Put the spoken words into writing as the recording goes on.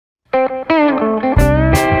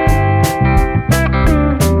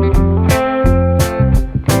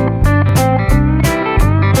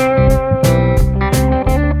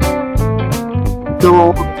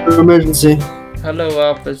emergency? Hello,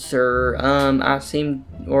 officer.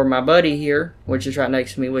 Or my buddy here, which is right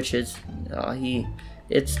next to me, which is,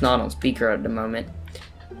 it's not on speaker at the moment.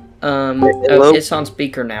 Oh, it's on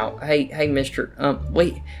speaker now. Hey, mister.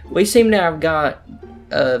 We seem to have got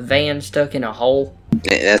a van stuck in a hole.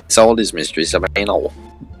 That's all it is, mister. It's a manhole.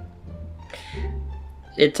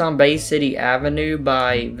 It's on Bay City Avenue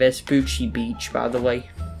by Vespucci Beach, by the way.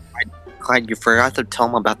 Clyde, you forgot to tell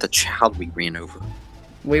him about the child we ran over.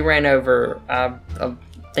 We ran over, I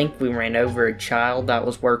think we ran over a child that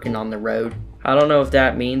was working on the road. I don't know if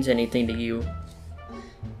that means anything to you.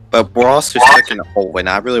 But we're also stuck in a hole, and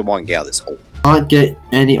I really want to get out of this hole. Can't get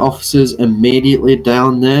any officers immediately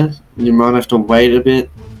down there. You might have to wait a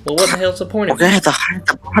bit. Well, what the hell's the point We're of gonna it? have to hide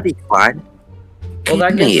the body, Clyde. Well,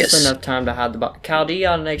 that gives us enough time to hide the body. Cal, do you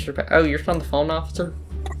got an extra Oh, you're from the phone, officer?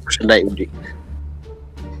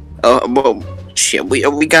 Well, shit,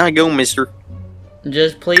 we gotta go, mister.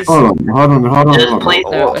 Just please. Hold on. No,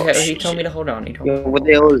 he told me to hold on. He told me. What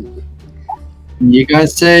the hell is it? You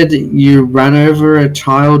guys said you ran over a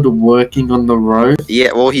child working on the road?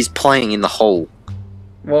 Yeah, well, he's playing in the hole.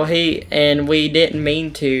 Well, we didn't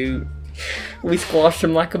mean to. We squashed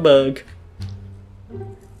him like a bug.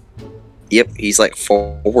 Yep, he's like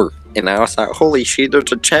 4. And I was like, holy shit,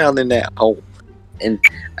 there's a child in that hole. And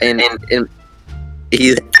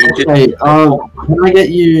he just... Okay, can I get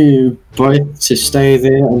you both to stay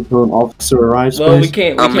there until an officer arrives, Well, please? we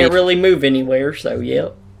can't really move anywhere, so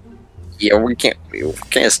yep. Yeah, we can't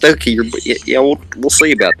stuck here, but yeah, we'll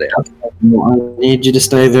see about that. I need you to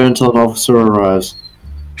stay there until an officer arrives.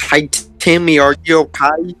 Hey, Timmy, are you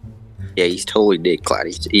okay? Yeah, he's totally dead, Clyde.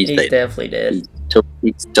 He's dead. Definitely dead.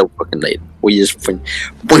 He's so fucking dead. We just...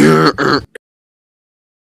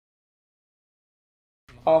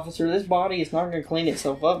 Officer, this body is not going to clean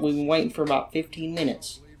itself up. We've been waiting for about 15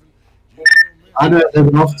 minutes. I know there's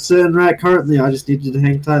an officer in right currently. I just need you to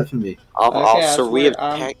hang tight for me. Officer, we have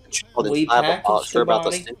packaged the box. We're about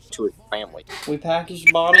to send it to his family. We packaged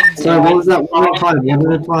the body. So what was that? One at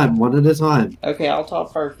a time. Okay, I'll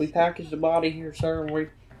talk first. We packaged the body here, sir, and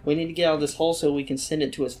we need to get out of this hole so we can send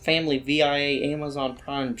it to his family via Amazon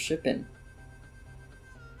Prime shipping.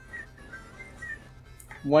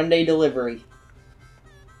 1-day delivery.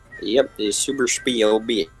 Yep, it's super spiel,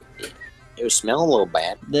 but it will smell a little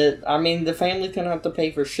bad. The family's gonna have to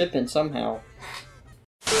pay for shipping somehow.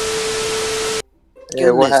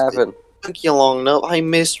 Yeah, what happened? Took you long enough. Hey,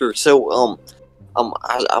 mister, so,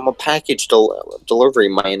 I'm a package delivery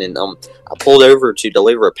man, and, I pulled over to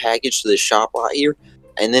deliver a package to the shop right here,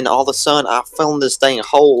 and then all of a sudden, I fell in this dang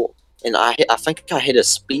hole, and I think I hit a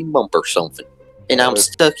speed bump or something, and I'm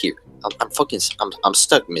stuck here. I'm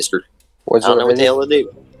stuck, mister. I don't know what the hell to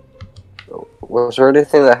do. Was there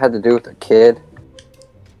anything that had to do with the kid?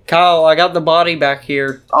 Kyle, I got the body back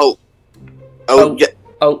here. Yeah.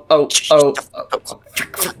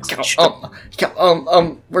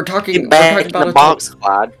 We're talking. Get back in the box,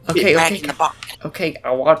 Clyde. Okay.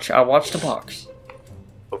 I watch the box.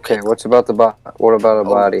 Okay, what about a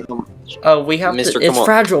body? We have to. It's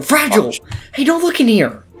fragile. Hey, don't look in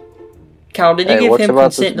here. Cal, did you give him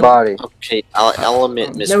consent to body? Okay, I'll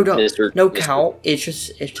admit, Mr. No, Cal, it's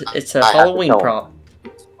a Halloween prop.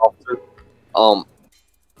 Officer,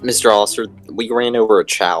 Mr. Officer, we ran over a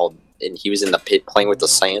child, and he was in the pit playing with the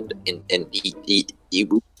sand, and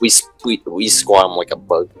we squat him like a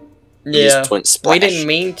bug. Yeah, we didn't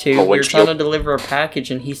mean to. We were trying to deliver a package,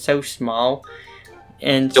 and he's so small,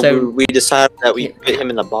 and so we decided that we put him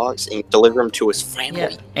in the box and deliver him to his family.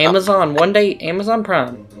 Yeah, Amazon, 1-day Amazon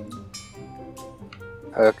Prime.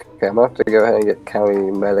 Okay, I'm gonna have to go ahead and get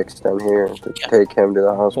county medics down here to take him to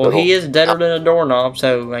the hospital. Well, he is deader than a doorknob,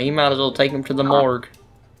 so you might as well take him to the morgue.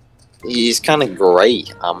 He's kind of gray.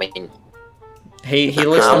 I mean, he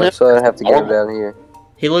looks like. So I have to get him down here.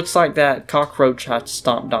 He looks like that cockroach I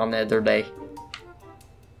stomped on the other day.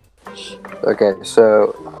 Okay,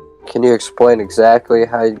 so can you explain exactly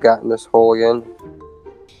how you got in this hole again?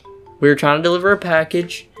 We were trying to deliver a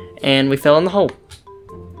package, and we fell in the hole.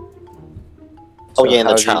 So and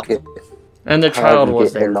the child. And the child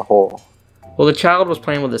was there. In the hole. Well, the child was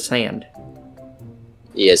playing with the sand.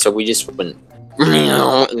 Yeah, so we just went. We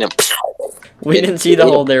didn't see the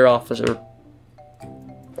hole there, officer.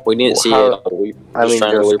 We didn't see it.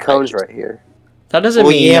 There's cones right here. That doesn't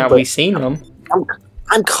mean that we seen them.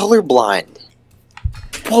 I'm colorblind.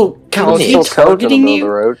 Whoa, Cal, is he targeting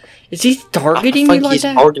you? Is he targeting you like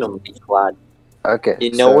that? I think he's targeting me, Clyde. Okay,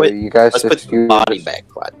 you know what? You guys Let's put the body back,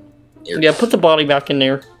 Clyde. Yeah, put the body back in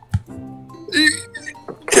there.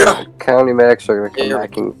 County medics are gonna come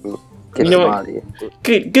back and Get You his know body.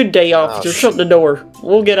 Good day, officer. Shut the door.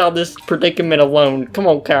 We'll get out of this predicament alone. Come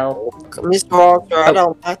on, Cal. Mr. Officer, I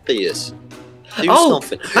don't like this. Do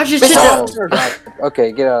something. I just Mr. hit Officer!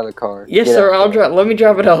 Okay, get out of the car. Yes, Get sir. out I'll there. drive. Let me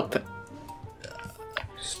drive it up.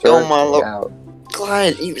 Oh, my lord. Out.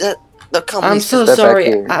 Clyde, the company. I'm so Step back sorry.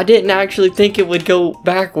 here. I didn't actually think it would go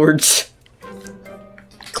backwards.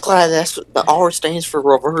 Clyde, that's what the R stands for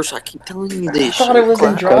reverse. I keep telling you this. I thought it was in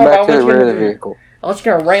Clyde. drive. Come back I to was the rear of the gonna- vehicle. I was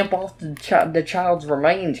gonna ramp off the child's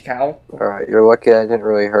remains, Cal. Alright, you're lucky that didn't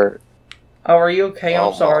really hurt. Oh, are you okay? I'm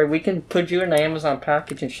Oh, sorry. We can put you in an Amazon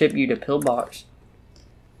package and ship you to Pillbox.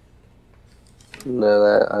 No,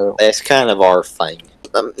 that I don't. That's kind of our thing.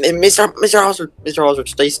 Mr. Officer,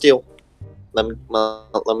 stay still. Let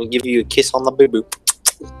me give you a kiss on the boo boo.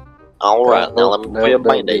 All right, now let me put a Don't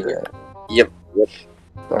band-aid do here. that. Yep.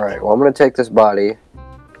 Alright, well, I'm gonna take this body.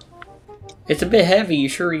 It's a bit heavy. You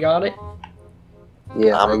sure you got it?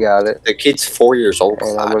 Yeah, I got it. The kid's 4 years old.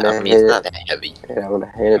 And I'm Clyde. gonna I mean, it's hit not that heavy. And I'm gonna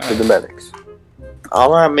hand it to the medics.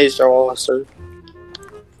 All right, Mr. Officer.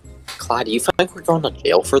 Clyde, do you think we're going to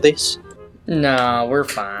jail for this? Nah, we're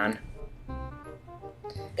fine.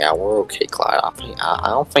 Yeah, we're okay, Clyde. I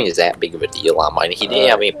don't think it's that big of a deal. I mean, he didn't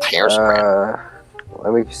have any parents around.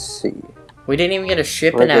 Let me see. We didn't even get a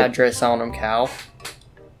shipping Okay. address on him, Cal.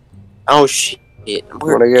 Oh shit! I'm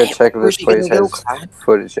gonna go check if where's this he gonna place go, has Clyde?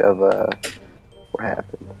 footage of what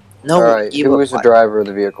happened. No, Alright, you who look was the like- driver of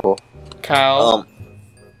the vehicle? Cal.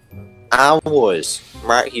 I was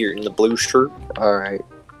right here in the blue shirt. Alright.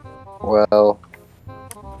 Well,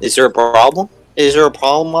 Is there a problem? Is there a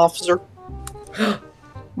problem, officer?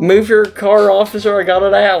 Move your car, officer. I got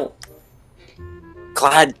it out.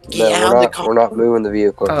 Clyde, no, get out of the car. we're not moving the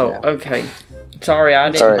vehicle Oh, now. okay. Sorry, I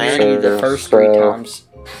didn't Alright, hear you the sir, first 3 so- times.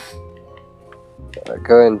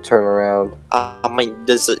 Go ahead and turn around. I mean,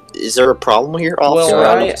 is there a problem here, Well,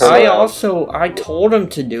 officer? I told him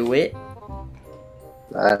to do it.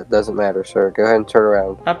 That doesn't matter, sir. Go ahead and turn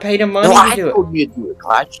around. I paid him money No, to I do it. told you to do it,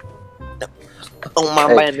 Clyde. No. Oh my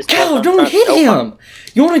Hey. man, Mr. Cal, Officer, don't I'm hit trying- him.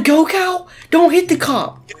 You want to go, Cal? Don't hit the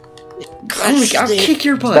cop. I'll Clyde, kick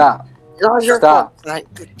your butt. Stop. No, you're Stop. Clyde.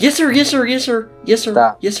 Yes, sir. Yes, sir. Yes, sir. Yes, sir.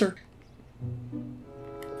 Stop. Yes, sir.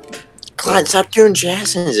 Clyde, stop doing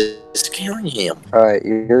Jackson's. It's scaring him. Alright,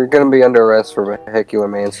 you're gonna be under arrest for vehicular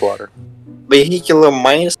manslaughter. Vehicular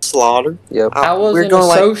manslaughter. Yep. I was we're an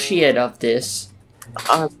going associate of this.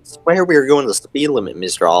 I swear we were going the speed limit,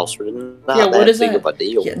 Mr. Officer. Not Yeah, what that is big that? of a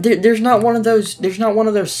deal. Yeah, there's not one of those. There's not one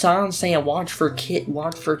of those signs saying "watch for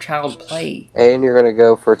child play." And you're gonna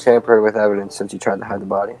go for tampering with evidence since you tried to hide the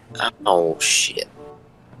body. Oh shit.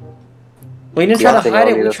 We didn't try to Nothing hide on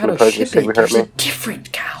it. you We that's tried gonna to put you ship it. hurt There's a me?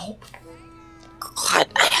 different, Cal. Clyde,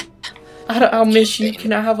 I'll miss you.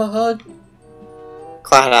 Can I have a hug?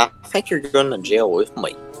 Clyde, I think you're going to jail with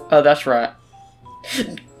me. Oh, that's right.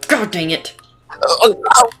 God dang it.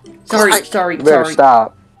 Oh, Sorry, Clyde. sorry, You better sorry,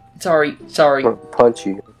 stop. sorry, sorry. I'm gonna punch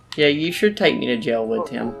you. Yeah, you should take me to jail with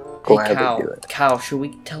him. Hey, Gladly Cal, do it. Cal, should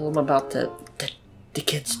we tell him about the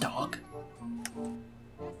kid's dog?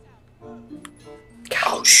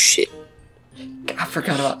 Cal, Oh shit. I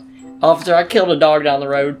forgot about. Officer, I killed a dog down the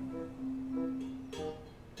road.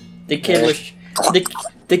 The kid was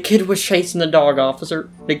the kid was chasing the dog, officer.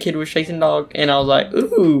 The kid was chasing the dog, and I was like,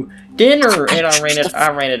 "Ooh, dinner!" And I ran it over.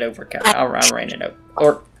 I ran it over.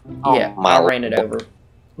 Or yeah, my I ran it over.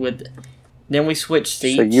 With then we switched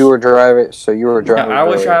seats. So you were driving. No, I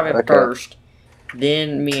was earlier. driving Okay. first.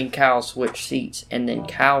 Then me and Cal switched seats, and then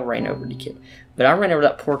Cal ran over the kid. But I ran over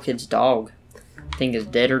that poor kid's dog. Thing is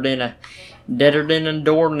deader than a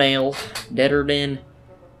doornail. Deader than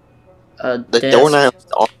a The desk. doornail's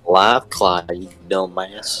on live, Clyde, you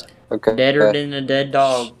dumbass. Okay. Deader than a dead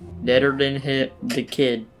dog. Deader than the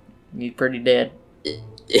kid. He's pretty dead.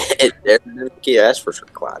 Yeah, that's for sure,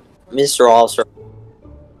 Clyde. Mr. Officer,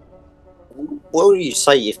 what would you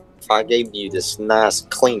say if I gave you this nice,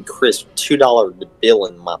 clean, crisp $2 bill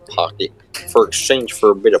in my pocket for exchange for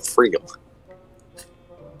a bit of freedom?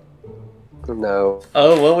 No.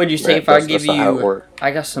 Oh, what would you say if I that's give not how it you? works.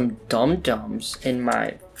 I got some dum-dums in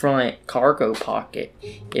my front cargo pocket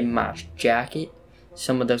in my jacket.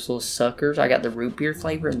 Some of those little suckers. I got the root beer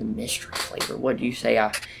flavor and the mystery flavor. What do you say?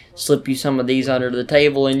 I slip you some of these under the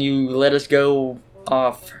table and you let us go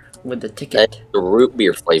off with the ticket. That's the root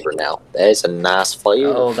beer flavor now. That is a nice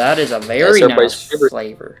flavor. Oh, that is a very everybody's nice favorite.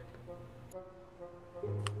 flavor.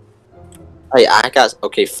 Hey, I got...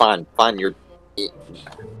 Okay, fine.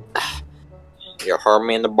 You're hard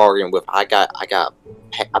man to bargain with. I got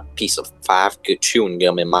a piece of 5 good chewing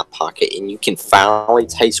gum in my pocket, and you can finally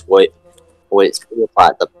taste what it feels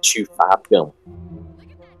like to chew 5 gum.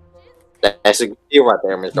 That's a good deal right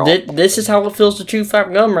there, Mr. Officer. This is how it feels to chew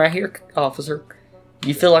fat gum right here, officer.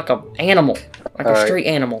 You feel like an animal. Like a straight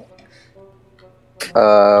animal.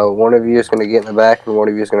 One of you is gonna get in the back, and one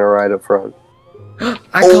of you is gonna ride up front.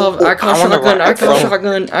 I call shotgun.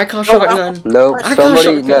 No,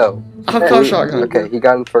 somebody, no. I call shotgun. Okay, he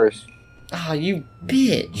got in first. Ah, you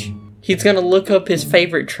bitch. He's gonna look up his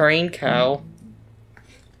favorite train, Kyle.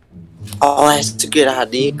 Oh, that's a good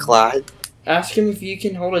idea, Clyde. Ask him if you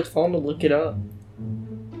can hold his phone to look it up.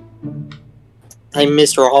 Hey,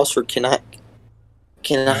 Mr. Officer, can I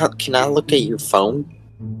look at your phone?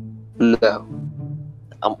 No.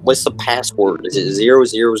 What's the password? Is it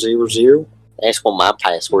 0000? That's what my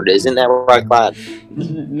password is. Isn't that right, Clyde?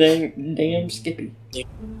 Damn Skippy.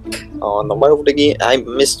 On the road again. Hey,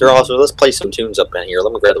 Mr. Officer, let's play some tunes up in here.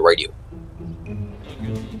 Let me grab the radio.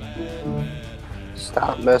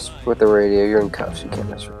 Stop messing with the radio. You're in cuffs. You can't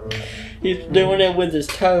mess with it. He's doing it with his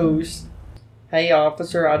toes. Hey,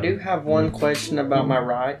 officer, I do have one question about my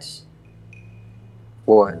rights.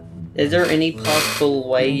 What? Is there any possible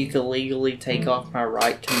way you could legally take off my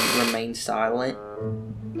right to remain silent?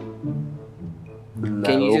 No.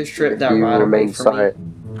 Can you just strip that You right away remain from me?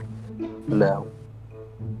 silent. No.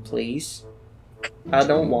 Please? I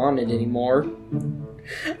don't want it anymore.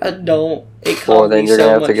 I don't. It Well, caused then me you're so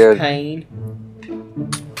gonna have much to go. pain.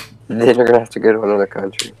 Then you're gonna have to go to another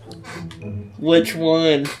country. Which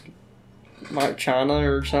one? Like China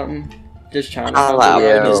or something? Just China. I like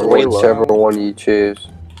Yeah, Venezuela. whichever one you choose.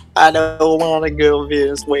 I don't want to go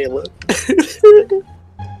Venezuela.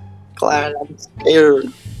 Clyde, I'm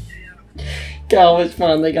scared. Cal, it's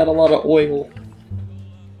fine. They got a lot of oil.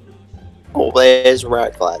 Oh, that's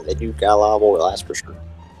right, Clyde. They do got a lot of oil, that's for sure.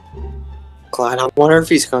 Clyde, I wonder if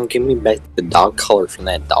he's going to give me back the dog collar from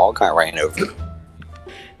that dog I ran over.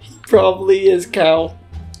 Probably is, Cal.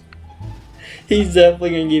 He's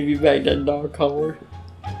definitely gonna give you back that dog collar.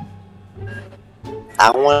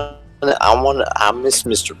 I miss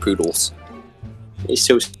Mr. Poodles. He's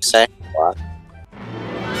so sad.